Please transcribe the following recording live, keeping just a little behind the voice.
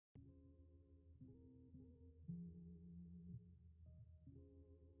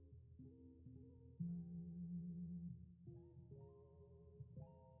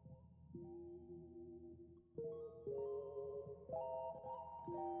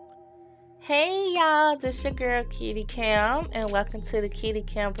Hey y'all, this your girl CutieKam and welcome to the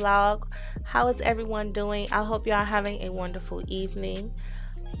CutieKam vlog. How is everyone doing? I hope y'all having a wonderful evening.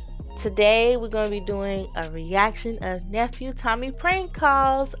 Today we're going to be doing a reaction of Nephew Tommy prank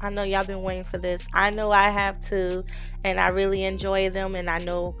calls. I know y'all been waiting for this. I know I have too, and I really enjoy them, and I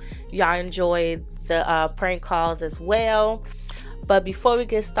know y'all enjoy the prank calls as well. But before we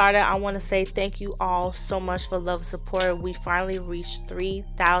get started, I want to say thank you all so much for love and support. We finally reached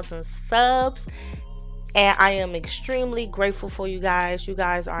 3,000 subs, and I am extremely grateful for you guys. You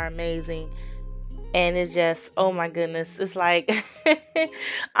guys are amazing, and it's just, oh my goodness, it's like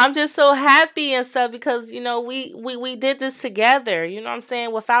I'm just so happy and stuff because we did this together. You know what I'm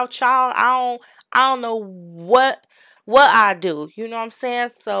saying? Without y'all, I don't know what I do. You know what I'm saying?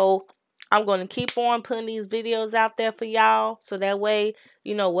 So I'm going to keep on putting these videos out there for y'all so that way,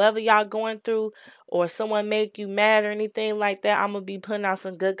 whatever y'all going through or someone make you mad or anything like that, I'm going to be putting out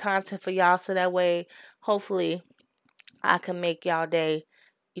some good content for y'all so that way, hopefully, I can make y'all day,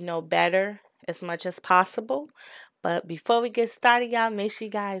 better as much as possible. But before we get started, y'all, make sure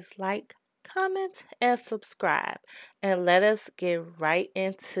you guys like, comment, and subscribe. And let us get right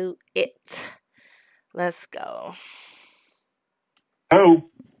into it. Let's go. Oh.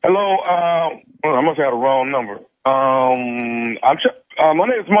 Hello, I must have the wrong number. My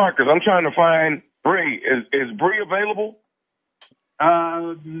name is Marcus. I'm trying to find Bree. Is Bree available?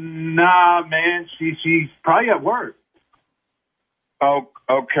 Nah, man. She's probably at work. Oh,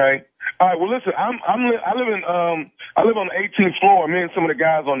 okay. All right. Well, listen. I live on the 18th floor. Me and some of the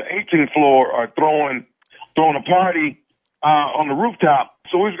guys on the 18th floor are throwing a party on the rooftop.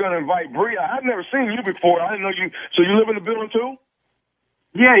 So we're going to invite Bree. I've never seen you before. I didn't know you. So you live in the building too?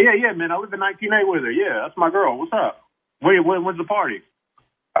 Yeah, man. I live in 19A with her. Yeah, that's my girl. What's up? When's the party?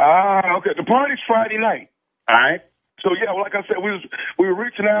 Okay. The party's Friday night. All right. So yeah, well, like I said, we were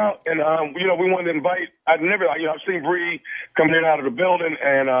reaching out, and we wanted to invite. I've seen Bree coming in out of the building,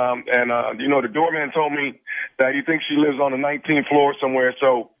 and the doorman told me that he thinks she lives on the 19th floor somewhere.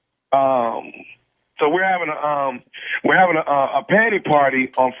 So we're having a panty party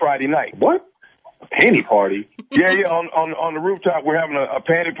on Friday night. What? A panty party? Yeah, on the rooftop, we're having a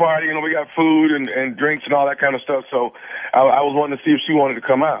panty party. We got food and drinks and all that kind of stuff. So I was wanting to see if she wanted to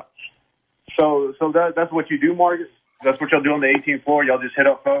come out. So that's what you do, Marcus? That's what y'all do on the 18th floor? Y'all just hit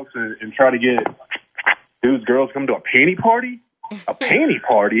up folks and try to get dudes, girls come to a panty party? A panty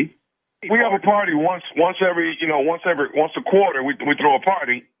party? We have a party once a quarter. We throw a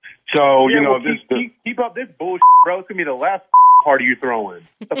party. So keep up this bullshit, bro. It's gonna be the last party you throwing.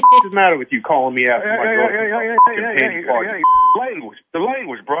 What the is the matter with you calling me after my girl? The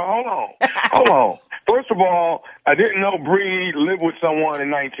language, bro. Hold on. First of all, I didn't know Bree lived with someone in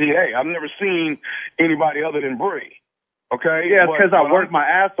 19A. I've never seen anybody other than Bree. Okay. Yeah, it's because I worked my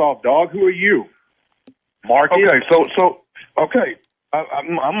ass off, dog. Who are you, Marcus? Okay,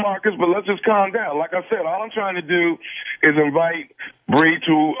 I'm Marcus, but let's just calm down. Like I said, all I'm trying to do is invite Bree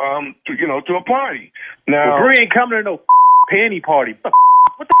to a party. Now, Bree ain't coming to no panty party.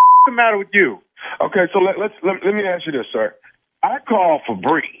 What the the matter with you? Okay, so let me ask you this, sir. I called for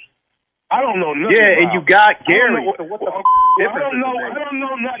Bree. I don't know nothing. Yeah, and you got Gary. I don't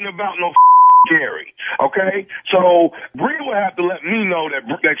know nothing about no Gary. Okay, so Bree will have to let me know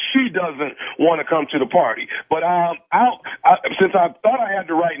that she doesn't want to come to the party. But since I thought I had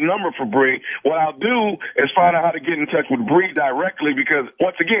the right number for Bree, what I'll do is find out how to get in touch with Bree directly because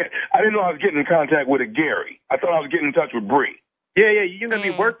once again, I didn't know I was getting in contact with a Gary. I thought I was getting in touch with Bree. Yeah, you're gonna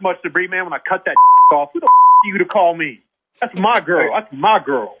be worth much to Bree, man. When I cut that off, who the you to call me? That's my girl. That's my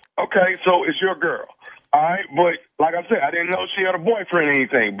girl. Okay, so it's your girl. All right, but like I said, I didn't know she had a boyfriend or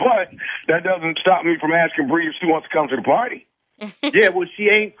anything. But that doesn't stop me from asking Bree if she wants to come to the party. Yeah, well, she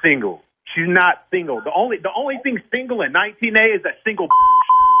ain't single. She's not single. The only thing single in 19A is that single.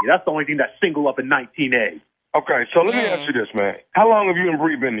 That's the only thing that's single up in 19A. Okay, so let me ask you this, man. How long have you and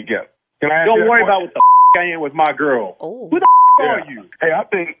Bree been together? Can I ask Don't worry about what the I am with my girl. Ooh. Who the are you? Hey, I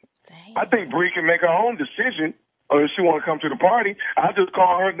think Bree can make her own decision. Or if she want to come to the party, I'll just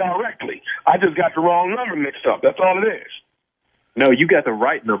call her directly. I just got the wrong number mixed up. That's all it is. No, you got the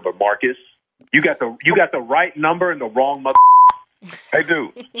right number, Marcus. You got the right number and the wrong mother. Hey,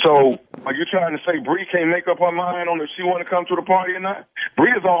 dude. So are you trying to say Bree can't make up her mind on if she want to come to the party or not?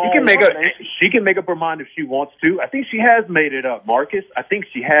 Bree is all. She can make up her mind if she wants to. I think she has made it up, Marcus. I think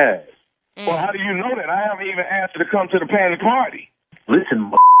she has. Well, how do you know that? I haven't even asked her to come to the panty party.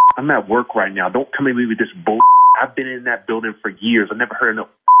 Listen, I'm at work right now. Don't come at me with this bull. I've been in that building for years. I've never heard of no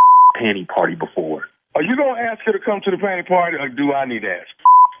panty party before. Are you going to ask her to come to the panty party, or do I need to ask?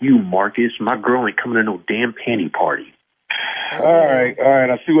 You, Marcus. My girl ain't coming to no damn panty party. All right.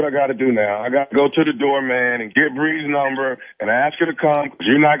 I see what I got to do now. I got to go to the doorman and get Bree's number and ask her to come, because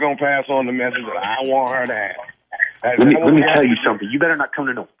you're not going to pass on the message that I want her to have. Let me tell you something. You better not come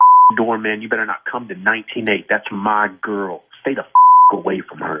to no doorman. You better not come to 19-8. That's my girl. Stay the away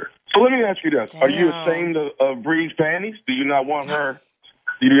from her. So let me ask you this. Damn. Are you ashamed of Bree's panties? Do you not want her?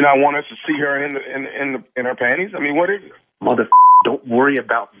 Do you not want us to see her in her panties? I mean, what is it? Mother, don't worry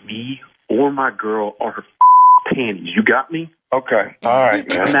about me or my girl or her panties. You got me? Okay. All right,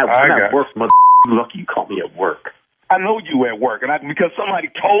 man. I'm at work, mother. You lucky you caught me at work. I know you at work, and because somebody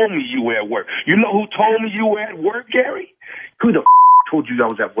told me you were at work. You know who told me you were at work, Gary? Who the told you I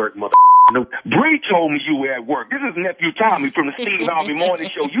was at work, mother? No, Bree told me you were at work. This is Nephew Tommy from the Steve Harvey Morning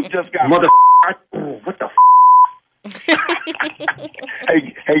Show. You just got mother. What the?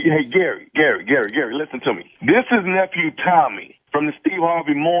 Hey, Gary, listen to me. This is Nephew Tommy from the Steve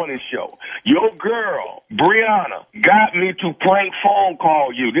Harvey Morning Show. Your girl, Brianna, got me to prank phone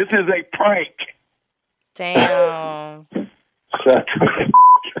call you. This is a prank. Damn. Shut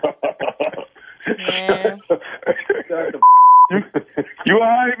Man. You all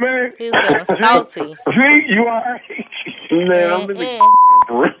right, man? He's getting salty. See, you all right? Man, I'm in the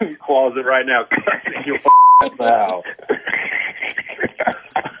broom closet right now. Cussing your out.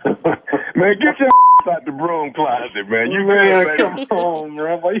 Man, get your out the broom closet, man. You man, come on,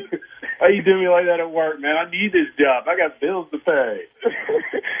 bro. Why you doing me like that at work, man? I need this job. I got bills to pay.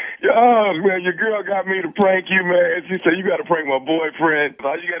 Oh, man, your girl got me to prank you, man. She said, you got to prank my boyfriend.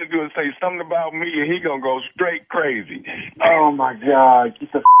 All you got to do is say something about me, and he going to go straight crazy. Oh, my God.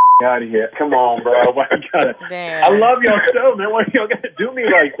 Get the out of here. Come on, bro. Why you gotta... I love y'all show, man. Why y'all got to do me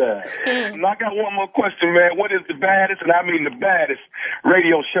like that? And I got one more question, man. What is the baddest, and I mean the baddest,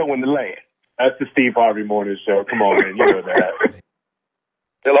 radio show in the land? That's the Steve Harvey Morning Show. Come on, man. You know that.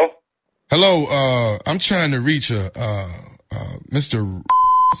 Hello, I'm trying to reach Mr.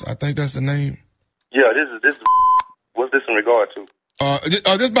 I think that's the name. Yeah, this is what's this in regard to? This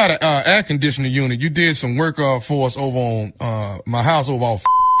about an air conditioning unit. You did some work for us over on my house over off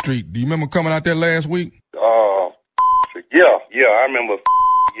Street. Do you remember coming out there last week? Yeah, I remember.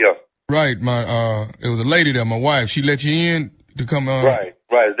 Yeah. Right, it was a lady there, my wife. She let you in to come. Right.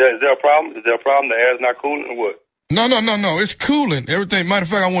 Is there a problem? Is there a problem? The air's not cooling or what? No. It's cooling. Everything. Matter of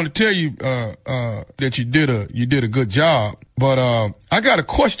fact, I want to tell you that you did a good job. But I got a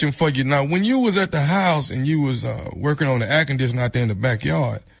question for you now. When you was at the house and you was working on the air conditioner out there in the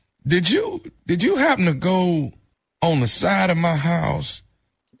backyard, did you happen to go on the side of my house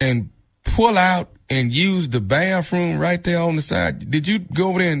and pull out and use the bathroom right there on the side? Did you go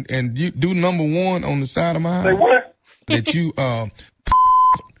over there and you do number one on the side of my house? Say what? That you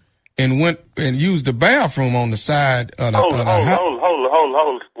and went and used the bathroom on the side of the house.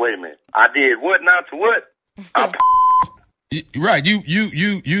 Hold. Wait a minute. I did what now to what? Right. You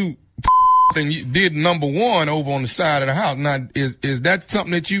and you did number one over on the side of the house. Now, is that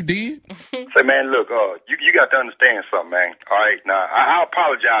something that you did? Say, man, look, you got to understand something, man. All right. Now, I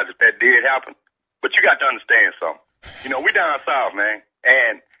apologize if that did happen, but you got to understand something. You know, we down south, man,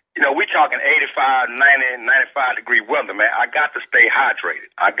 and you know, we talking 85, 90, 95-degree weather, man. I got to stay hydrated.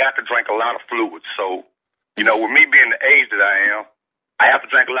 I got to drink a lot of fluids. So, you know, with me being the age that I am, I have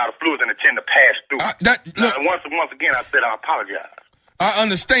to drink a lot of fluids and it tend to pass through. Once again, I said I apologize. I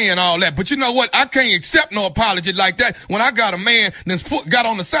understand all that, but you know what? I can't accept no apology like that when I got a man that's got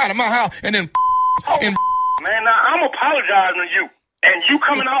on the side of my house and then man, now I'm apologizing to you, and you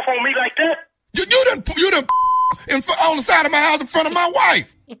coming off on me like that? You done on the side of my house in front of my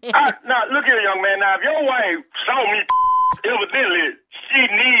wife. Now, look here, young man. Now, if your wife saw me, evidently, she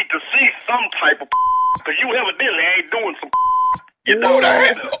need to see some type of because you evidently ain't doing some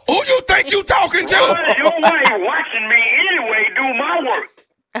Who you think you talking to? Well, your wife watching me anyway do my work.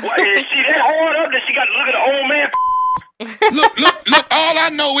 What, is she that hard up that she got to look at the old man? Look, all I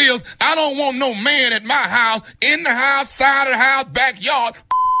know is I don't want no man at my house, in the house, side of the house, backyard,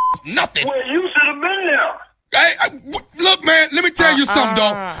 nothing. Well, you should have been there. Hey, look, man, let me tell you something,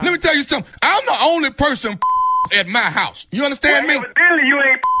 dog. Let me tell you something. I'm the only person at my house. You understand me? Evidently, you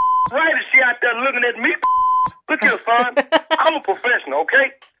ain't right if she out there looking at me. Look here, son. I'm a professional,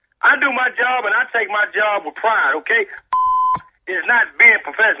 okay? I do my job, and I take my job with pride, okay? It's not being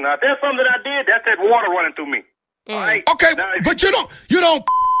professional. If there's something that I did, that's that water running through me. All right? Okay, now, but you don't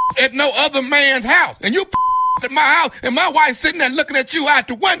at no other man's house. And you at my house, and my wife sitting there looking at you out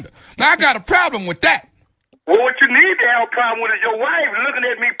the window. Now, I got a problem with that. Well, what you need to have a problem with is your wife looking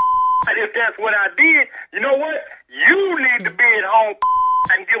at me. If that's what I did, you know what? You need to be at home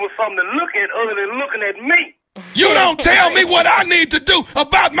and give us something to look at other than looking at me. You don't tell me what I need to do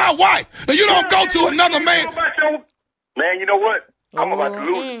about my wife. Now, you don't go to another man. Now, Man, you know what? I'm about to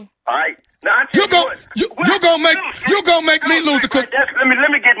lose. All right. Now I tell you're gonna make me lose the. Let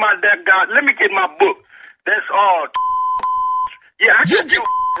me get my let me get my book. That's all. Yeah, I got you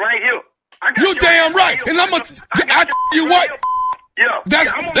right here. You damn right. And I'm gonna. I tell you what. Yeah. That's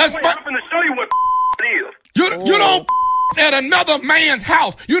fine. I'm gonna show you what it is. You don't at another man's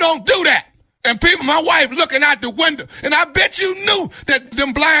house. You don't do that. And people, my wife looking out the window, and I bet you knew that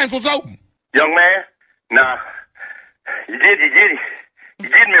them blinds was open. Young man, nah, you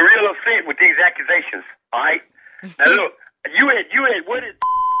getting me real upset with these accusations. All right. Now look, you at what is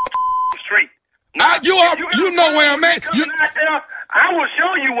street? Now, you know where I'm at. I will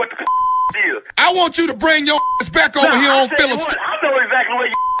show you what the is. I want you to bring your back over here on Phillips. I know exactly what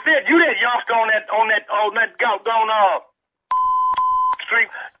you said. You that youngster on that street.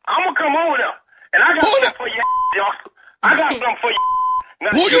 I'm gonna come over there, and I got something for you, youngster. I got something for you. Now,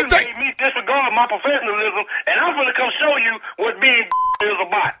 who you think? Made me disregard my professionalism, and I'm gonna come show you what being is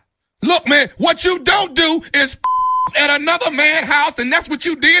about. Look, man, what you don't do is at another man's house, and that's what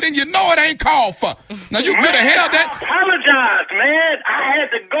you did, and you know it ain't called for. Now, you could have held that. I apologize, man. I had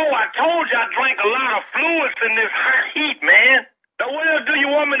to go. I told you I drank a lot of fluids in this hot heat, man. Now, what else do you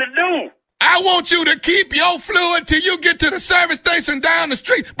want me to do? I want you to keep your fluid till you get to the service station down the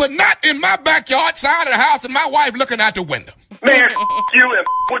street, but not in my backyard side of the house and my wife looking out the window. Man, you and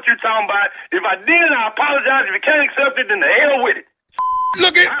what you talking about. If I did, I apologize. If you can't accept it, then the hell with it.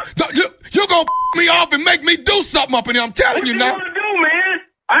 Look you're gonna me off and make me do something up in here. I'm telling you now. What you want to do, man?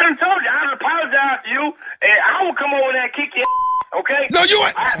 I done told you. I done apologized to you, and I will come over there and kick your okay? No, you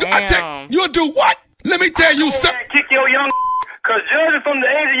ain't. You'll do what? Let me tell you something. Kick your young. Because judging from the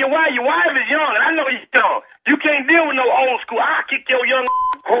age of your wife is young, and I know you're young. You can't deal with no old school. I'll kick your young.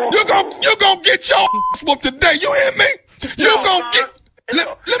 You're gonna get your whooped today. You hear me? You're gonna get.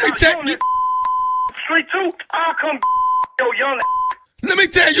 Let me tell you. Street two, I'll come your young. Let me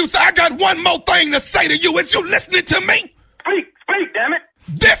tell you, I got one more thing to say to you. Is you listening to me? Speak, damn it.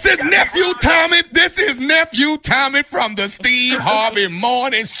 This is Nephew Tommy. This is Nephew Tommy from the Steve Harvey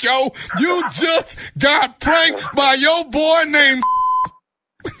Morning Show. You just got pranked by your boy named.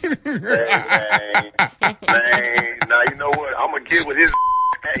 Man, now you know what? I'm gonna get with his.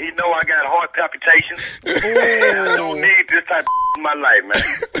 He know I got heart palpitations. I don't need this type of in my life, man.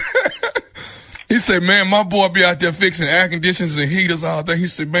 He said, man, my boy be out there fixing air conditioners and heaters all day. He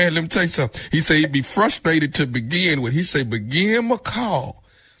said, man, let me tell you something. He said he'd be frustrated to begin with. He said, but give him a call.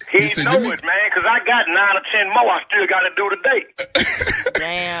 He said, know it, man, because I got 9 or 10 more I still got to do today.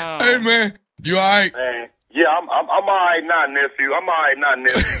 Damn. Hey, man, you all right? Man, yeah, I'm all right now, nephew. I'm all right now,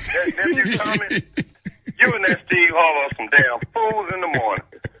 nephew. Nephew Tommy, you and that Steve Harvey are some damn fools in the morning.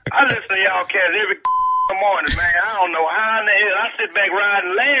 I listen to y'all cats every morning, man. I don't know how in the hell. I sit back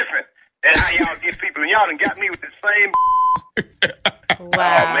riding laughing. And how y'all get people, and y'all done got me with the same.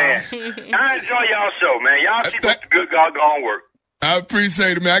 Wow. Oh, man. I enjoy y'all show, man. Y'all keep up the good doggone work. I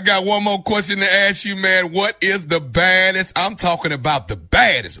appreciate it, man. I got one more question to ask you, man. What is the baddest, I'm talking about the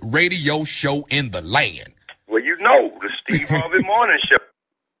baddest radio show in the land? Well, you know, the Steve Harvey Morning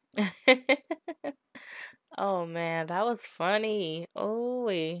Show. Oh, man, that was funny. Oh,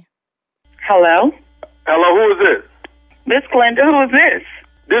 Hello? Hello, who is this? This Glenda, who is this?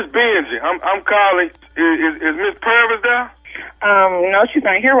 This Benji. I'm calling. Is Miss Purvis there? No, she's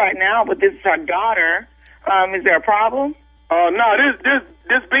not here right now, but this is her daughter. Is there a problem? No,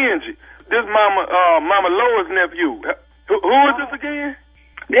 this Benji. This Mama Lois' nephew. Who is this again?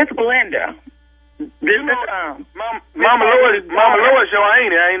 This Glenda. This is Mama Lois show,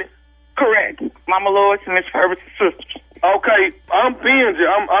 ain't it? Correct. Mama Lois and Miss Purvis' sisters. Okay, I'm Benji.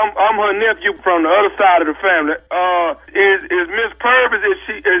 I'm her nephew from the other side of the family. Is Miss Purvis?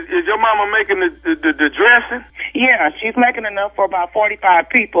 Is your mama making the dressing? Yeah, she's making enough for about 45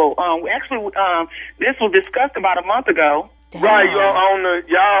 people. Actually, this was discussed about a month ago. damn. Right,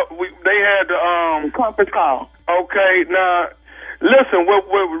 they had the Conference call. Okay, now listen. What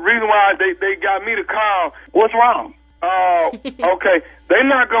reason why they got me to call? What's wrong? Okay. They're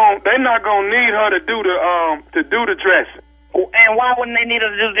not gonna need her to do the dressing. And why wouldn't they need her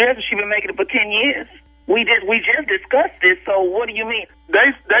to do the dressing? She's been making it for 10 years. We just discussed this. So what do you mean?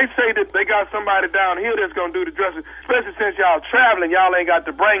 They say that they got somebody down here that's gonna do the dressing. Especially since y'all traveling, y'all ain't got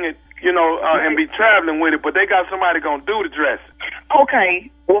to bring it, and be traveling with it. But they got somebody gonna do the dressing. Okay.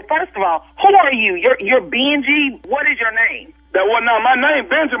 Well, first of all, who are you? You're Benji. What is your name? My name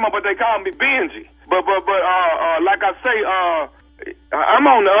Benjamin, but they call me Benji. But like I say, I'm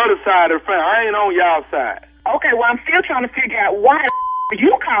on the other side of the family. I ain't on y'all side. Okay, well, I'm still trying to figure out why are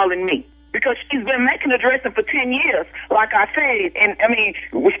you calling me? because she's been making the dressing for 10 years, like I said. And, I mean,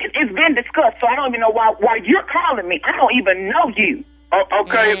 it's been discussed, so I don't even know why you're calling me. I don't even know you.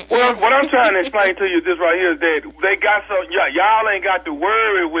 Okay, well, what I'm trying to explain to you this right here is that they got y'all ain't got to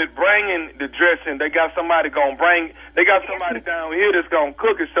worry with bringing the dressing. They got somebody down here that's gonna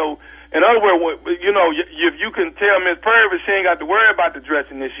cook it. So, in other words, you know, if you can tell Miss Purvis she ain't got to worry about the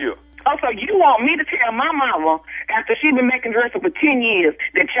dressing this year. Oh, so you want me to tell my mama, after she been making dressing for 10 years,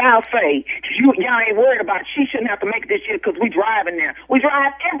 that y'all say y'all ain't worried about it. She shouldn't have to make it this year because we driving now. We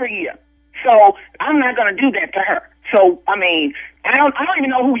drive every year. So I'm not going to do that to her. So, I mean, I don't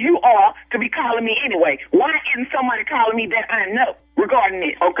even know who you are to be calling me anyway. Why isn't somebody calling me that I know regarding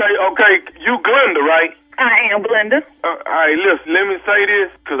this? Okay. You Glenda, right? I am Glenda. All right, listen, let me say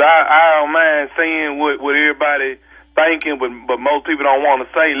this, because I don't mind saying what everybody thinking, but most people don't want to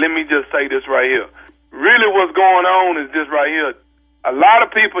say. Let me just say this right here. Really what's going on is this right here. A lot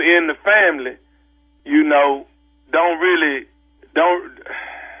of people in the family, you know, don't really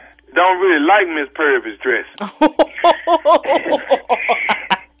like Miss Purvis dress.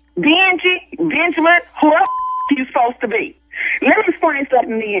 Benjamin, who else you supposed to be? Let me explain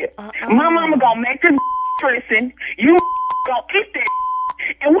something to you. My mama gonna make this dressing. You gonna eat that,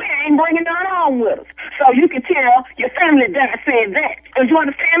 and we ain't bringing none home with us. So you can tell your family that I said that. Do you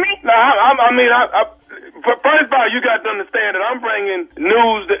understand me? No, first of all, you got to understand that I'm bringing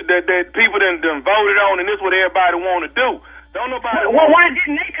news that people done voted on, and this is what everybody want to do. Don't nobody. Well, why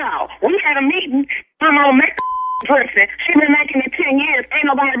didn't they call? We had a meeting. My mama make dressing. She been making it 10 years. Ain't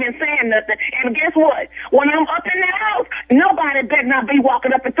nobody been saying nothing. And guess what? When I'm up in that house, nobody better not be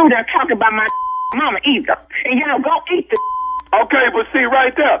walking up and through there talking about my mama either. And y'all go eat the. Okay, but see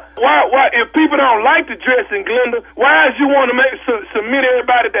right there, why if people don't like the dressing, Glenda, why is you want to submit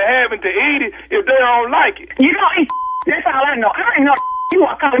everybody to having to eat it if they don't like it? You don't eat. That's all I know. I ain't know you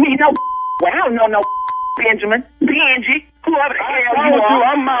are calling me no. Well, I don't know no Benjamin, Benji, whoever the hell you are.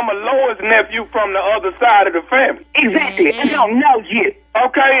 I'm Mama Lois' nephew from the other side of the family. Exactly. I don't know you.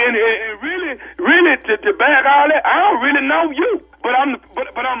 Okay, and really to back all that, I don't really know you. But I'm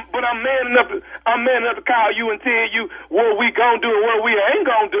man enough to call you and tell you what we gonna do and what we ain't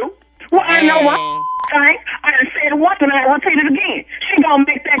gonna do. Well, I know one thing. I done said it once and I repeat it again. She gonna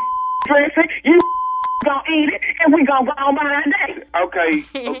make that dressing. You gonna eat it, and we gonna go on by our day.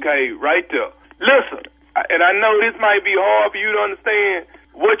 Okay, right there. Listen, and I know this might be hard for you to understand.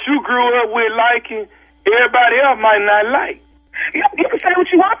 What you grew up with liking, everybody else might not like. You can say what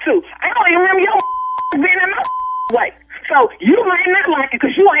you want to. I don't even remember your being in my way. So you might not like it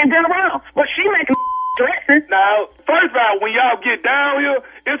because you ain't been around. But she making dressing. Now, first of all, when y'all get down here,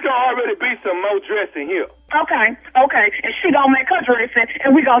 it's going to already be some more dressing here. Okay. And she going to make her dressing,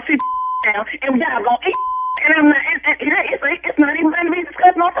 and we going to sit down, and y'all going to eat. And I'm not, it's not even going to be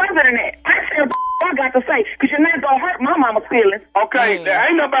discussed no further than that. I said I got to say, because you're not going to hurt my mama's feelings. Okay, there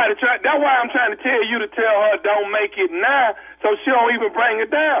ain't nobody trying. That's why I'm trying to tell you to tell her don't make it now so she don't even bring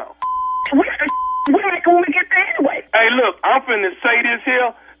it down. We make it when we get there anyway. Hey, look, I'm finna say this here,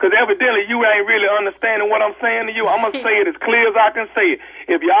 because evidently you ain't really understanding what I'm saying to you. I'm going to say it as clear as I can say it.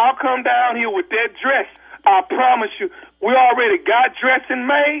 If y'all come down here with that dress, I promise you, we already got dressing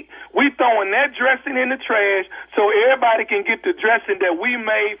made. We throwing that dressing in the trash so everybody can get the dressing that we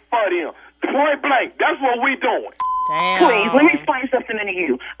made for them. Point blank. That's what we doing. Damn. Please, let me explain something to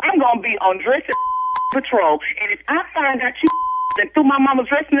you. I'm going to be on dressing patrol, and if I find out you and threw my mama's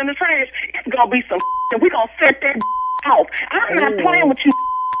dressing in the trash, it's going to be some and we're going to set that off. I'm not playing with you.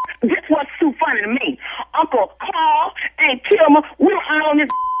 This was too funny to me. Uncle Carl and Kilmer, we were all on this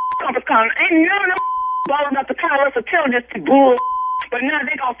conference call. Ain't none of them balling up to call us or telling us to bull. But now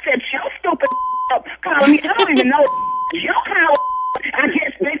they going to set your stupid up calling me. I don't even know your Kyle. I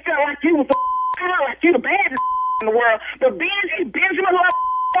guess they felt like you was the Kyle, like you the baddest in the world. But Benjamin,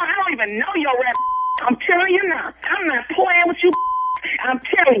 I don't even know your rap. I'm telling you now. I'm not playing with you. I'm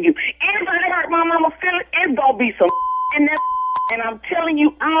telling you. Anybody hurt my mama feeling, it's going to be some in that. And I'm telling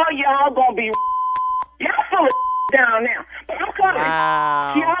you, all y'all going to be y'all full of down now. But I'm coming.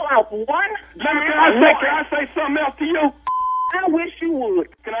 Wow. Y'all out one. Can I say something else to you? I wish you would.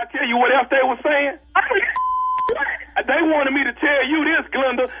 Can I tell you what else they were saying? What? They wanted me to tell you this,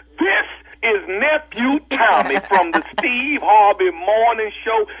 Glenda. This is Nephew Tommy from the Steve Harvey Morning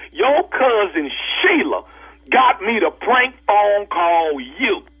Show. Your cousin Sheila got me to prank phone call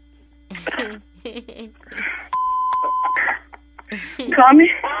you.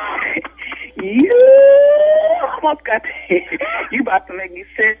 Tommy, you almost got you about to make me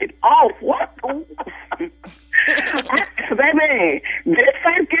set it off. What? Baby, this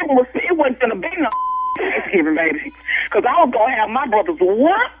Thanksgiving it wasn't going to be no Thanksgiving, baby. Because I was going to have my brothers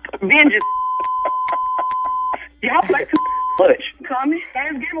work vengeance. Y'all play too much. Tommy,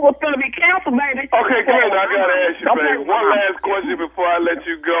 Thanksgiving was going to be canceled, baby. Okay, Glenn, I got to ask you, baby, one last question before I let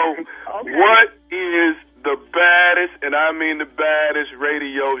you go. Okay. What is the baddest, and I mean the baddest,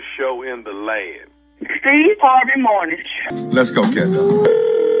 radio show in the land? Steve Harvey Morning. Let's go, Cat.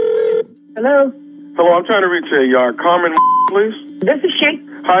 Hello? Hello, I'm trying to reach Carmen, please. This is she.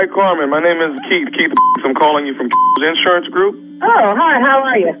 Hi, Carmen. My name is Keith. I'm calling you from Insurance Group. Oh, hi. How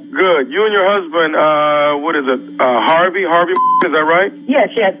are you? Good. You and your husband, what is it, Harvey, is that right?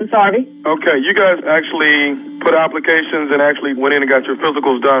 Yes, it's Harvey. Okay, you guys actually put applications and actually went in and got your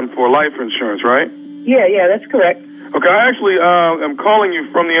physicals done for life insurance, right? Yeah, that's correct. Okay, I actually am calling you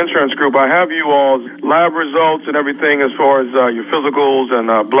from the insurance group. I have you all's lab results and everything as far as your physicals and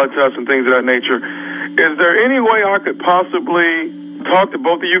blood tests and things of that nature. Is there any way I could possibly talk to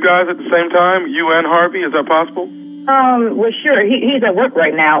both of you guys at the same time, you and Harvey? Is that possible? Well, sure. He's at work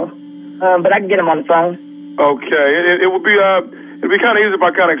right now, but I can get him on the phone. Okay, it would be it'd be kind of easy if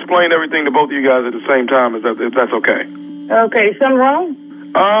I kind of explained everything to both of you guys at the same time. If that's okay. Okay, something wrong?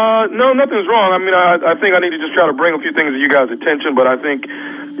 No, nothing's wrong. I mean, I think I need to just try to bring a few things to you guys' attention, but I think,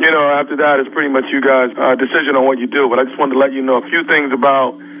 after that, it's pretty much you guys' decision on what you do. But I just wanted to let you know a few things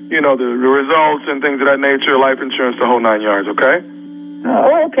about, the results and things of that nature, life insurance, the whole 9 yards, okay?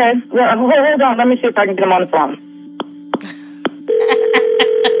 Oh, okay. Well, hold on. Let me see if I can get him on the phone.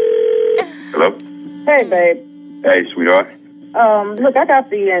 Hello? Hey, babe. Hey, sweetheart. Look, I got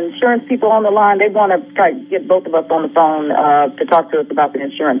the insurance people on the line. They want to try to get both of us on the phone to talk to us about the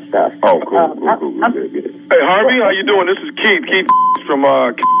insurance stuff. Oh, cool. Good. Hey, Harvey, how you doing? This is Keith from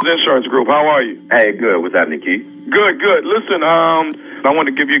Insurance Group. How are you? Hey, good. What's happening, Keith? Good. Listen, I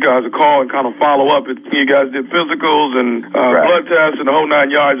wanted to give you guys a call and kind of follow up. You guys did physicals and blood tests and the whole 9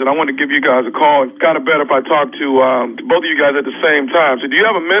 yards, and I wanted to give you guys a call. It's kind of better if I talk to both of you guys at the same time. So do you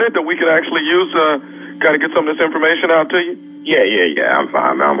have a minute that we can actually use kind of get some of this information out to you? Yeah. I'm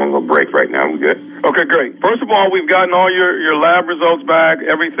fine. I'm on a little break right now. We good? Okay, great. First of all, we've gotten all your lab results back,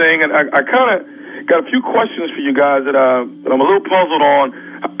 everything, and I kind of got a few questions for you guys that I'm a little puzzled on.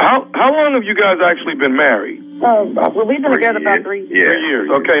 How long have you guys actually been married? Well, we've been together about 3 years. 3 years.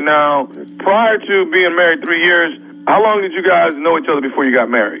 Okay, now, prior to being married 3 years, how long did you guys know each other before you got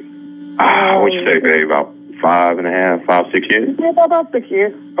married? What'd you say, babe? About 6 years? Yeah, about 6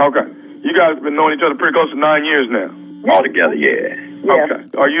 years. Okay. You guys have been knowing each other pretty close to 9 years now. All together, yeah. Okay.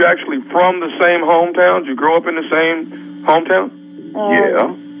 Are you actually from the same hometown? Did you grow up in the same hometown?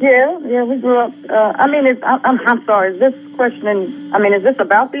 Yeah, we grew up. I'm sorry. Is this question? Is this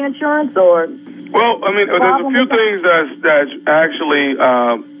about the insurance or? Well, there's a few things that's actually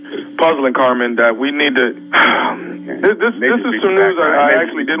puzzling, Carmen. That we need to. This is some news I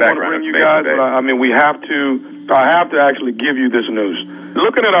actually didn't want to bring you guys, but we have to. I have to actually give you this news.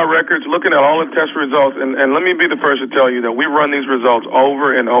 Looking at our records, looking at all the test results, and let me be the first to tell you that we run these results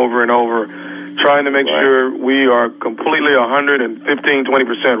over and over and over, trying to make sure we are completely 115,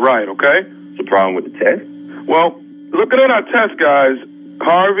 20% right, okay? What's the problem with the test? Well, looking at our test, guys,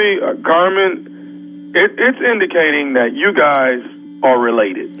 Harvey, Carmen, it's indicating that you guys are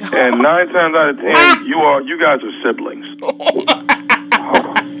related. And 9 times out of 10, you guys are siblings.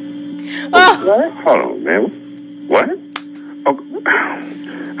 What? Hold on, man. What? Okay.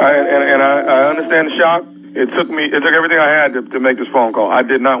 I understand the shock. It took everything I had to make this phone call. I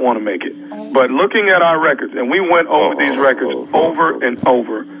did not want to make it. But looking at our records, and we went over these records over and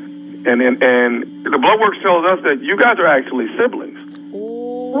over, and the blood work tells us that you guys are actually siblings.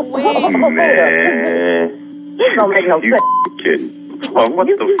 Man. This don't make no sense. Kidding. Oh, what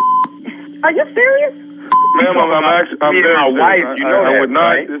the Are you serious? Ma'am, I'm very my wife. You know I that, would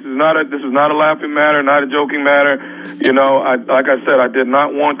not. right? This is not a laughing matter, not a joking matter. Like I said, I did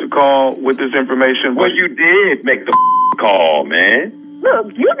not want to call with this information. Well, you did make the call, man.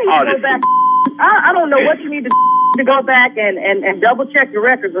 Look, you need to go back. I don't know what you need to go back and double check your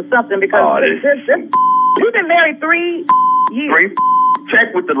records or something because you've been married 3 years.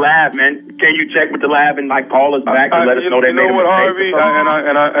 Check with the lab, man. Can you check with the lab and call us back and let us know they made a mistake? Harvey,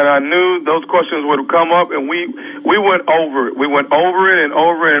 and I knew those questions would come up, and we went over it. We went over it and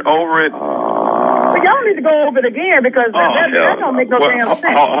over it and over it. But y'all need to go over it again because that don't make no damn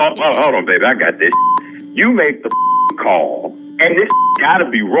sense. Hold on, baby. I got this. You make the call, and this gotta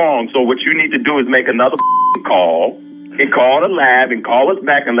be wrong. So what you need to do is make another call and call the lab and call us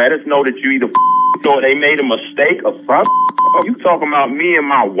back and let us know that you either thought they made a mistake or something. You talking about me and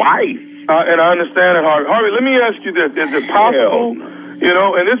my wife. And I understand it, Harvey. Harvey, let me ask you this. Is it possible,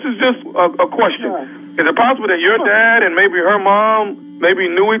 and this is just a question. Is it possible that your dad and maybe her mom maybe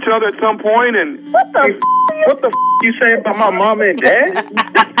knew each other at some point? And What the you say about my mama and dad?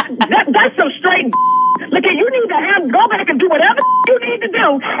 That's some straight. Look at you need to go back and do whatever you need to do.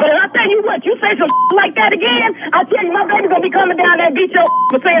 But I'll tell you what, you say some like that again, I tell you my baby's gonna be coming down there and beat your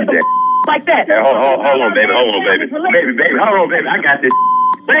for saying some like that. Hey, hold on, baby. Hold on, baby. Hold on, baby. I got this.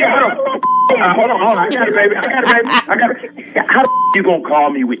 Baby, hold on. I got it, baby. How you gonna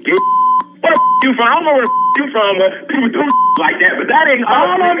call me with this? Where you from? I don't know where you from, but people do like that, but that ain't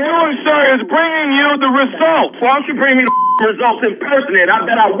all I'm doing, sir, is bringing you the results. Why don't you bring me the results in person, and I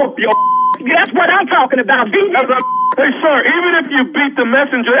bet I'll whoop your. That's what I'm talking about, B. Hey, sir, even if you beat the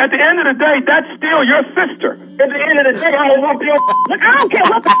messenger, at the end of the day, that's still your sister. At the end of the day, I'll whoop your. Look, I don't care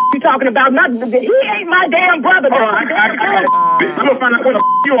what the you talking about. He ain't my damn brother. I'm gonna find out where the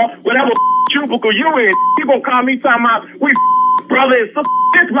you are, whatever cubicle you in. You gonna call me talking about we brother and sister.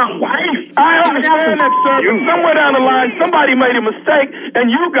 This my wife. I understand that, sir. Somewhere down the line, somebody made a mistake, and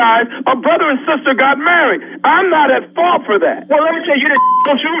you guys, a brother and sister, got married. I'm not at fault for that. Well, let me tell you this.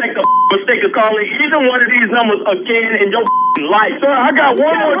 Don't you make the mistake of calling either one of these numbers again in your life. Sir, I got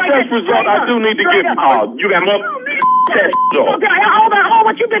one more test result I do need to give you. Oh, you got more test results. Okay, hold on.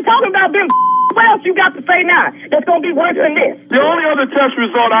 What you been talking about, Ben? What else you got to say now that's going to be worse than this? The only other test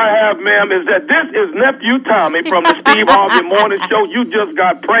result I have, ma'am, is that this is Nephew Tommy from the Steve Harvey Morning Show. You just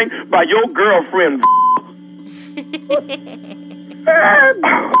got pranked by your girlfriend.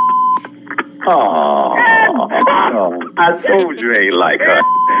 Oh, I told you ain't like her.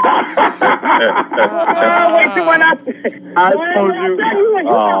 I told you.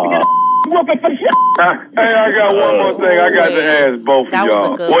 Hey, I got one more thing I got to ask both of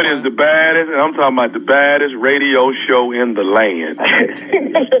y'all. What is the baddest, and I'm talking about the baddest radio show in the land?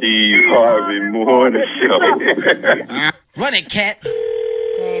 Steve Harvey Morning Show. Run it, cat.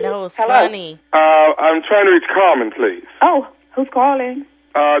 Dang, that was funny. I'm trying to reach Carmen, please. Oh, who's calling?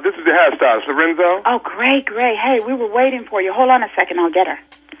 This is the hairstylist, Lorenzo. Oh, great. Hey, we were waiting for you. Hold on a second, I'll get her.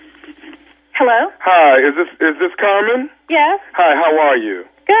 Hello? Hi, is this Carmen? Yes. Hi, how are you?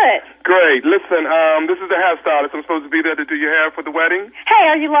 Good. Great. Listen, this is the hairstylist. I'm supposed to be there to do your hair for the wedding. Hey,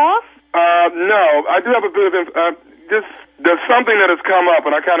 are you lost? No. I do have a bit of there's something that has come up,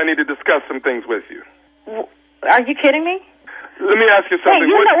 and I kind of need to discuss some things with you. Are you kidding me? Let me ask you something.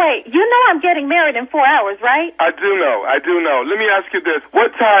 Wait, you know I'm getting married in 4 hours, right? I do know. Let me ask you this.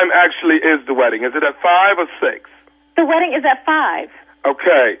 What time actually is the wedding? Is it at 5 or 6? The wedding is at 5.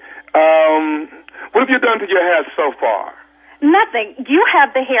 Okay. What have you done to your hair so far? Nothing. You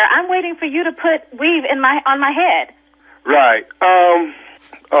have the hair. I'm waiting for you to put weave on my head. Right.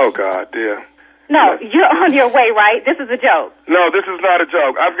 Oh, God, dear. No, you're on your way, right? This is a joke. No, this is not a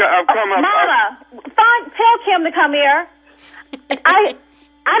joke. I've come up. Mama, tell Kim to come here. I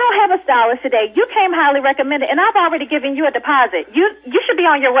don't have a stylist today. You came highly recommended, and I've already given you a deposit. You should be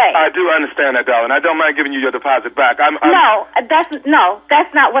on your way. I do understand that, darling. I don't mind giving you your deposit back. No,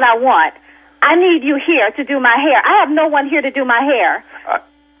 that's not what I want. I need you here to do my hair. I have no one here to do my hair.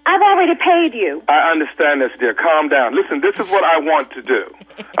 I've already paid you. I understand this, dear. Calm down. Listen, this is what I want to do,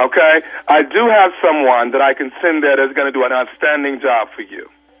 okay? I do have someone that I can send there that's going to do an outstanding job for you,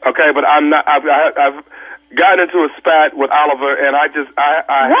 okay? But I'm not. I've gotten into a spat with Oliver, and I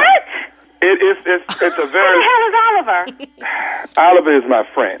What? It's a very. Who the hell is Oliver? Oliver is my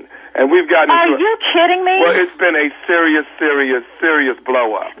friend. And we've gotten Are you kidding me? Well, it's been a serious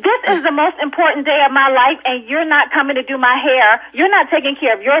blow up. This is the most important day of my life, and you're not coming to do my hair. You're not taking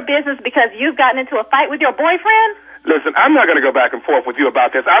care of your business because you've gotten into a fight with your boyfriend? Listen, I'm not going to go back and forth with you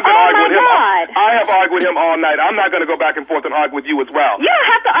about this. I've been arguing with him. I have argued with him all night. I'm not going to go back and forth and argue with you as well. You don't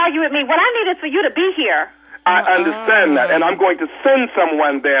have to argue with me. What I need is for you to be here. I understand that, and I'm going to send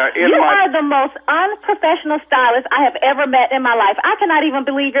someone there. You are the most unprofessional stylist I have ever met in my life. I cannot even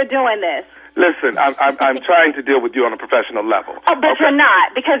believe you're doing this. Listen, I'm trying to deal with you on a professional level. Oh, but you're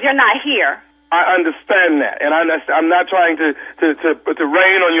not, because you're not here. I understand that, and I'm not trying to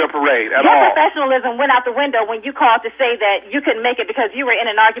rain on your parade at all. Your professionalism went out the window when you called to say that you couldn't make it because you were in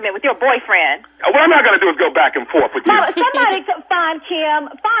an argument with your boyfriend. What I'm not going to do is go back and forth with you. Mama, somebody find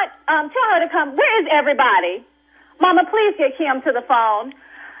Kim. Tell her to come. Where is everybody? Mama, please get Kim to the phone.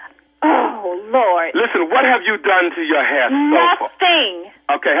 Oh, Lord. Listen, what have you done to your hair so far? Nothing.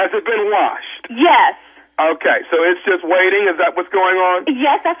 Okay, has it been washed? Yes. Okay, so it's just waiting? Is that what's going on?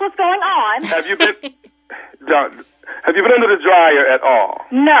 Yes, that's what's going on. Have you been under the dryer at all?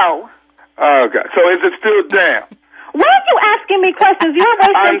 No. Okay, so is it still damp? Why are you asking me questions? You're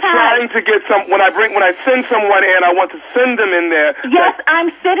wasting time. I'm trying to get when I send someone in, I want to send them in there. Yes, I'm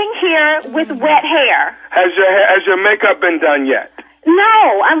sitting here with wet hair. Has your makeup been done yet?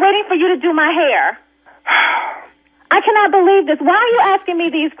 No, I'm waiting for you to do my hair. I cannot believe this. Why are you asking me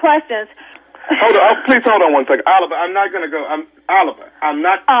these questions? Hold on. Please hold on one second. Oliver, I'm not going to go. Oliver, I'm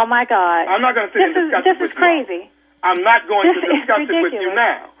not. Oh, my God. I'm not going to sit and discuss it with you. This is crazy. I'm not going to discuss it with you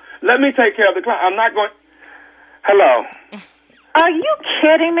now. Let me take care of the client. I'm not going. Hello. Are you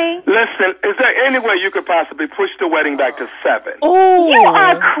kidding me? Listen, is there any way you could possibly push the wedding back to 7? Oh. You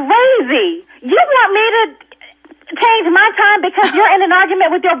are crazy. You want me to change my time because you're in an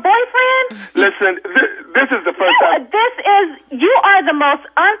argument with your boyfriend? Listen, this is the first time. You are the most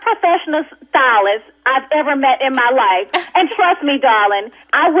unprofessional stylist I've ever met in my life. And trust me, darling,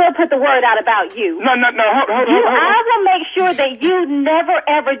 I will put the word out about you. No, hold on. I will make sure that you never,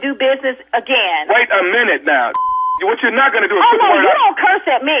 ever do business again. Wait a minute now. What you're not going to do is put the word out. You don't curse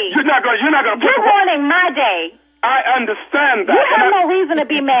at me. You're not going to You're ruining my day. I understand that. You have no reason to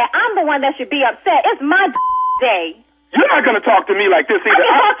be mad. I'm the one that should be upset. It's my day. You're not going to talk to me like this either. I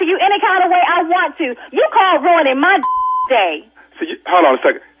can talk to you any kind of way I want to. You call ruining my day. Hold on a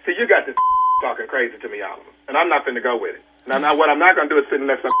second. See, you got this talking crazy to me, Oliver, and I'm not finna go with it. Now, what I'm not going to do is sit and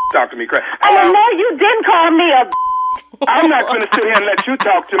let some talk to me crazy. Oh, no, you didn't call me a I'm not going to sit here and let you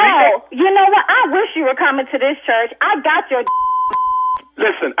talk to me. Oh, you know what? I wish you were coming to this church. I got your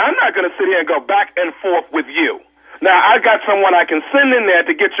Listen, I'm not going to sit here and go back and forth with you. Now, I got someone I can send in there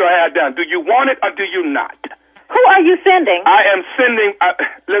to get your hair done. Do you want it or do you not? Who are you sending? I am sending,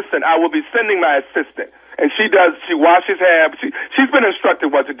 listen, I will be sending my assistant. And she washes hair. She's been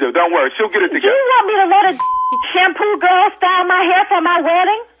instructed what to do. Don't worry, she'll get it together. Do you want me to let a shampoo girl style my hair for my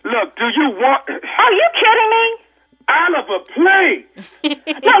wedding? Look, do you want... Are you kidding me? Oliver, please.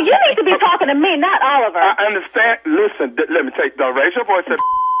 No, you need to be talking to me, not Oliver. I understand. Listen, let me take... Don't raise your voice at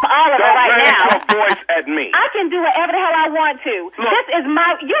Oliver right now. Don't raise your voice at me. I can do whatever the hell I want to. Look, this is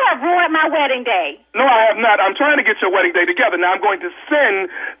You have ruined my wedding day. No, I have not. I'm trying to get your wedding day together. Now, I'm going to send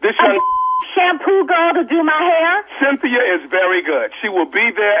this young... shampoo girl to do my hair? Cynthia is very good. She will be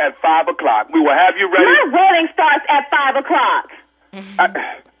there at 5 o'clock. We will have you ready. My wedding starts at 5 o'clock.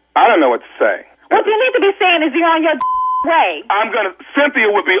 I don't know what to say. What you need to be saying is you're on your way. Cynthia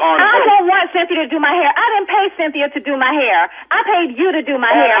would be on I don't want Cynthia to do my hair. I didn't pay Cynthia to do my hair. I paid you to do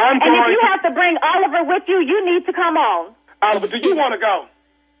my hair. And if you have to bring Oliver with you, you need to come on. Oliver, do you want to go?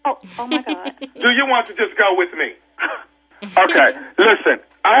 Oh my God. Do you want to just go with me? Okay, listen,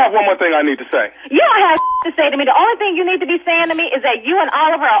 I have one more thing I need to say. You don't have to say to me. The only thing you need to be saying to me is that you and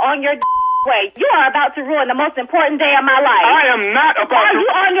Oliver are on your way. You are about to ruin the most important day of my life. I am not about to... Are you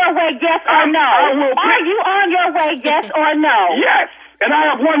on your way, yes or no? Are you on your way, yes or no? Yes, and I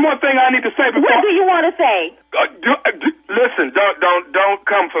have one more thing I need to say before... What do you want to say? Listen, don't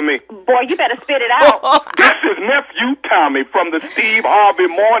come for me. Boy, you better spit it out. This is Nephew Tommy from the Steve Harvey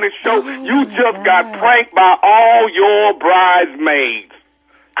Morning Show. You just got pranked by all your bridesmaids.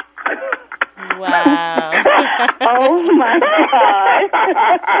 Wow. Oh, my God.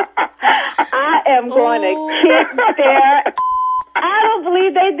 I am going to kick their... I don't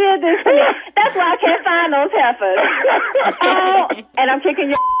believe they did this to me. That's why I can't find those heifers. Oh, and I'm kicking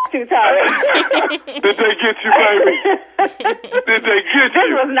your too, Tommy. Did they get you, baby? Did they get you?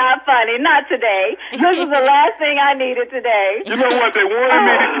 This was not funny. Not today. This was the last thing I needed today. You know what? They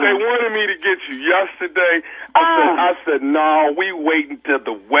wanted me to get you yesterday. I said, no, we wait until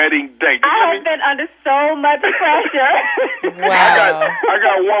the wedding day. I have been under so much pressure. Wow. I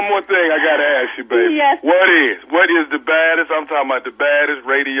got one more thing I got to ask you, baby. Yes. What is the baddest? I'm talking about the baddest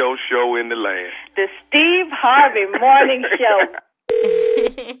radio show in the land. The Steve Harvey Morning Show.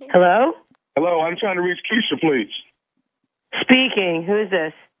 Hello? Hello, I'm trying to reach Keisha, please. Speaking. Who is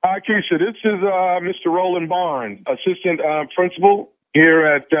this? Hi, Keisha. This is Mr. Roland Barnes, assistant principal here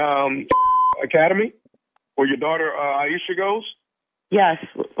at Academy, where your daughter Aisha goes. Yes.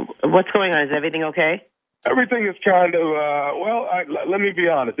 What's going on? Is everything okay? Everything is kind of, let me be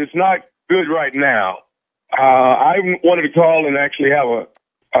honest. It's not good right now. I wanted to call and actually have a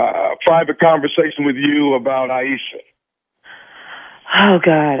private conversation with you about Aisha. Oh,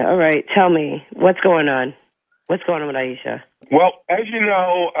 God. All right. Tell me. What's going on? What's going on with Aisha? Well, as you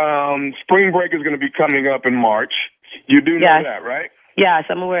know, spring break is going to be coming up in March. You do know that, right? Yes,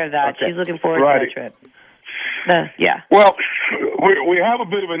 I'm aware of that. Okay. She's looking forward to that trip. Yeah. Well, we have a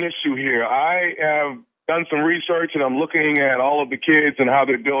bit of an issue here. I have done some research, and I'm looking at all of the kids and how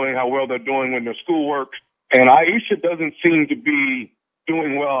they're doing, how well they're doing with their schoolwork. And Aisha doesn't seem to be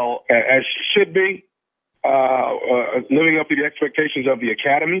doing well as she should be, living up to the expectations of the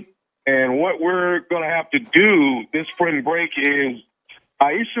academy. And what we're going to have to do this spring break is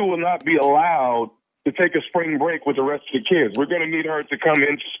Aisha will not be allowed to take a spring break with the rest of the kids. We're going to need her to come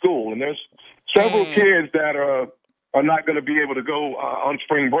into school. And there's several kids that are not going to be able to go on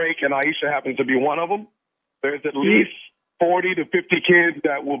spring break, and Aisha happens to be one of them. There's at least 40 to 50 kids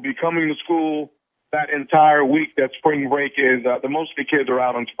that will be coming to school that entire week that spring break is. The most of the kids are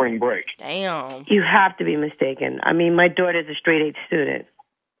out on spring break. Damn. You have to be mistaken. I mean, my daughter's a straight A student.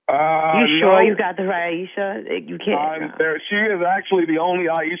 You sure you got the right Aisha? You can't. She is actually the only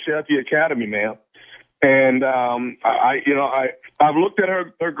Aisha at the academy, ma'am. And I've looked at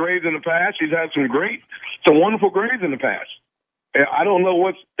her grades in the past. She's had some wonderful grades in the past. And I don't know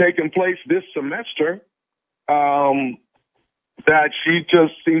what's taken place this semester. That she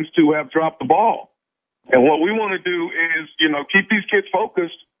just seems to have dropped the ball. And what we want to do is, keep these kids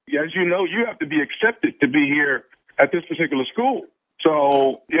focused. As you know, you have to be accepted to be here at this particular school.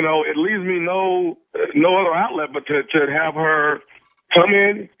 So, it leaves me no other outlet but to have her come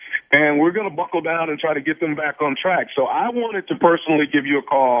in, and we're going to buckle down and try to get them back on track. So I wanted to personally give you a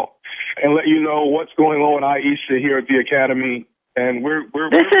call and let you know what's going on with Aisha here at the academy. And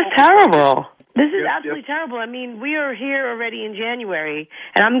This is terrible. This is absolutely terrible. I mean, we are here already in January,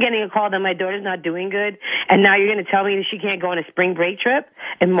 and I'm getting a call that my daughter's not doing good, and now you're going to tell me that she can't go on a spring break trip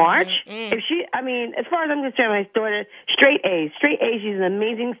in March? As far as I'm concerned, my daughter, straight A's. Straight A's. She's an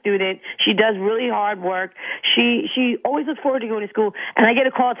amazing student. She does really hard work. She always looks forward to going to school, and I get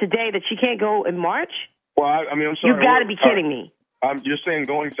a call today that she can't go in March? Well, I'm sorry. You've got to be kidding me. You're saying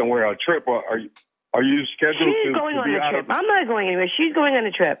going somewhere on a trip. Are you scheduled She's going on a trip. I'm not going anywhere. She's going on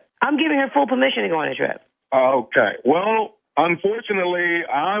a trip. I'm giving her full permission to go on a trip. Okay. Well, unfortunately,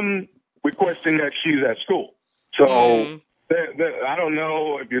 I'm requesting that she's at school. So I don't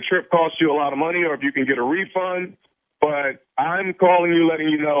know if your trip costs you a lot of money or if you can get a refund, but I'm calling you, letting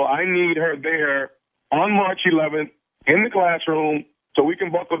you know I need her there on March 11th in the classroom so we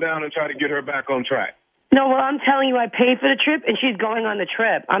can buckle down and try to get her back on track. No, well, I'm telling you, I paid for the trip, and she's going on the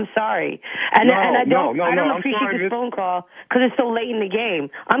trip. I'm sorry. I don't appreciate this phone call because it's so late in the game.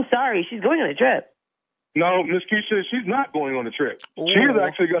 I'm sorry. She's going on a trip. No, Miss Keisha, she's not going on the trip. Ooh. She is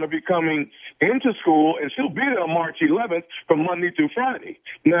actually going to be coming into school, and she'll be there on March 11th from Monday through Friday.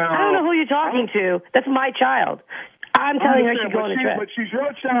 Now, I don't know who you're talking to. That's my child. I'm telling her she's going on a trip. But she's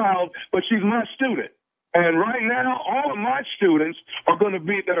your child, but she's my student. And right now, all of my students are going to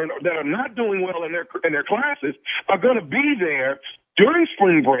be that are not doing well in their classes are going to be there during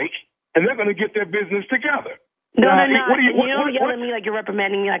spring break, and they're going to get their business together. No, they're not. You don't yell at me like you're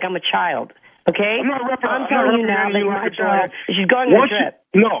reprimanding me like I'm a child. Okay? I'm telling you now that my child. She's going on a trip.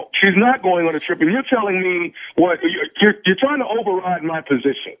 No, she's not going on a trip, and you're telling me what you're trying to override my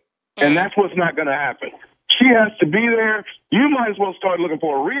position, and that's what's not going to happen. She has to be there. You might as well start looking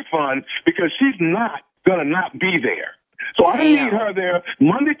for a refund because she's not going to not be there. So I need her there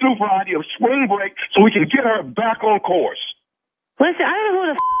Monday through Friday of spring break so we can get her back on course. Listen, I don't know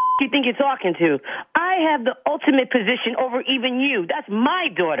who the you think you're talking to. I have the ultimate position over even you. That's my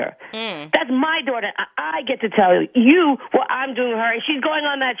daughter. That's my daughter. I get to tell you what I'm doing with her, and she's going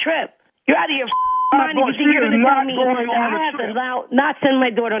on that trip. You're out of your mind if you think you're going to tell me I have to not send my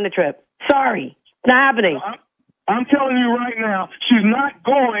daughter on the trip. Sorry. It's not happening. I'm telling you right now, she's not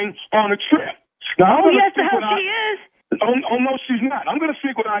going on a trip. Now, yes, the hell she is. Oh, no, she's not. I'm going to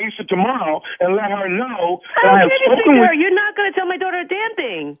speak with Aisha tomorrow and let her know that I have spoken with her. You're not going to tell my daughter a damn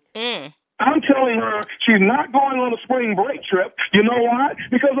thing. I'm telling her she's not going on a spring break trip. You know why?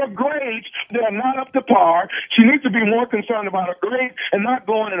 Because her grades, they're not up to par. She needs to be more concerned about her grades and not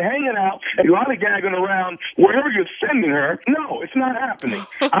going and hanging out and lollygagging around wherever you're sending her. No, it's not happening.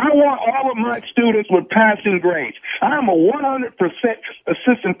 I want all of my students with passing grades. I'm a 100%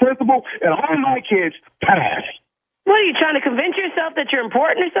 assistant principal, and all my kids pass. What, are you trying to convince yourself that you're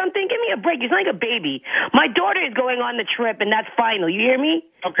important or something? Give me a break. You're like a baby. My daughter is going on the trip, and that's final. You hear me?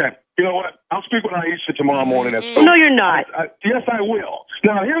 Okay. You know what? I'll speak with Aisha tomorrow morning. No, you're not. Yes, I will.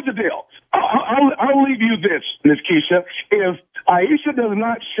 Now, here's the deal. I'll leave you this, Miss Keisha. If Aisha does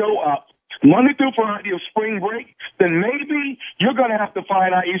not show up Monday through Friday of spring break, then maybe you're going to have to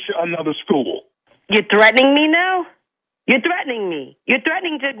find Aisha another school. You're threatening me now? You're threatening me. You're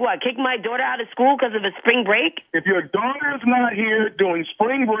threatening to, what, kick my daughter out of school because of a spring break? If your daughter is not here doing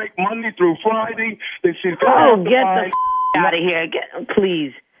spring break Monday through Friday, then she's going to have to get find... the out of here.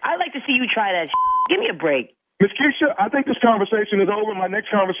 Please. I'd like to see you try that. Give me a break. Miss Keisha, I think this conversation is over. My next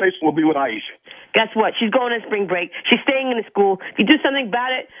conversation will be with Aisha. Guess what? She's going on spring break. She's staying in the school. If you do something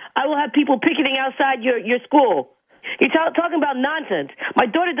about it, I will have people picketing outside your school. You're talking about nonsense. My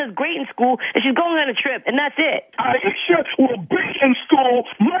daughter does great in school, and she's going on a trip, and that's it. Aisha will be in school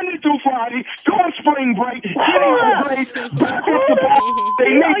Monday through Friday, go on spring break, getting her grades, back up the ball.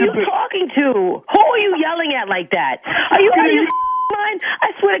 Who are you talking to? Who are you yelling at like that? Are you out of your mind?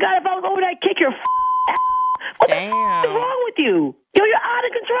 I swear to God, if I was over there, I'd kick your What the is wrong with you? Yo, you're out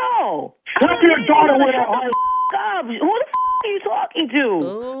of control. Help your daughter with her up. Who the are you talking to?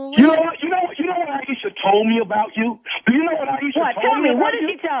 Ooh. You know what Aisha told me about you? Do you know what Aisha What? told Tell me. about What did you?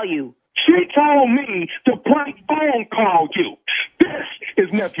 she tell you? She told me to prank phone call you. This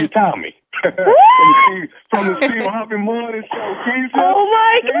is Nephew Tommy. from the Steve Harvey Morning Show. Keisha, Oh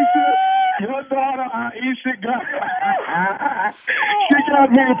my Keisha, God! your daughter Aisha got she got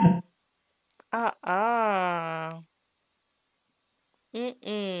me.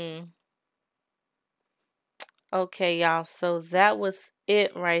 Okay, y'all. So that was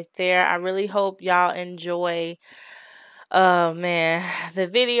it right there. I really hope y'all enjoy. Oh man, the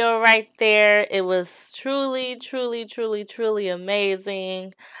video right there. It was truly, truly, truly, truly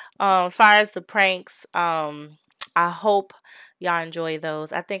amazing. As far as the pranks, I hope y'all enjoy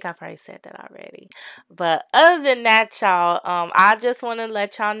those. I think I probably said that already. But other than that, y'all, I just want to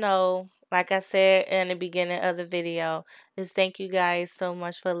let y'all know, like I said in the beginning of the video, is thank you guys so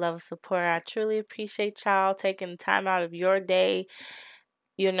much for the love and support. I truly appreciate y'all taking time out of your day,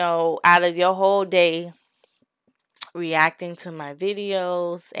 out of your whole day, reacting to my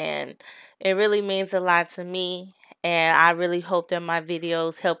videos, and it really means a lot to me. And I really hope that my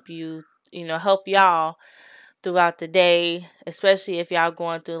videos help you, help y'all throughout the day, especially if y'all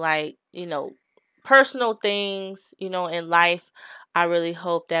going through personal things, in life. I really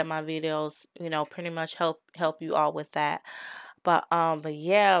hope that my videos, pretty much help you all with that. But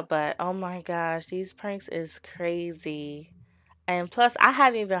yeah, but oh my gosh, these pranks is crazy. And plus I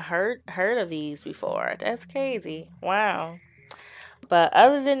hadn't even heard of these before. That's crazy. Wow. But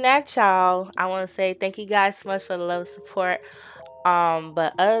other than that, y'all, I want to say thank you guys so much for the love and support.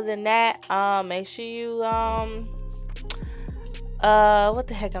 But other than that, make sure you what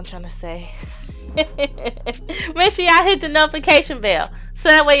the heck I'm trying to say? Make sure y'all hit the notification bell so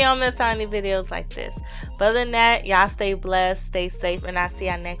that way you don't miss out any videos like this. But other than that, y'all stay blessed, stay safe, and I'll see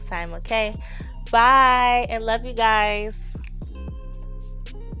y'all next time, okay? Bye, and love you guys.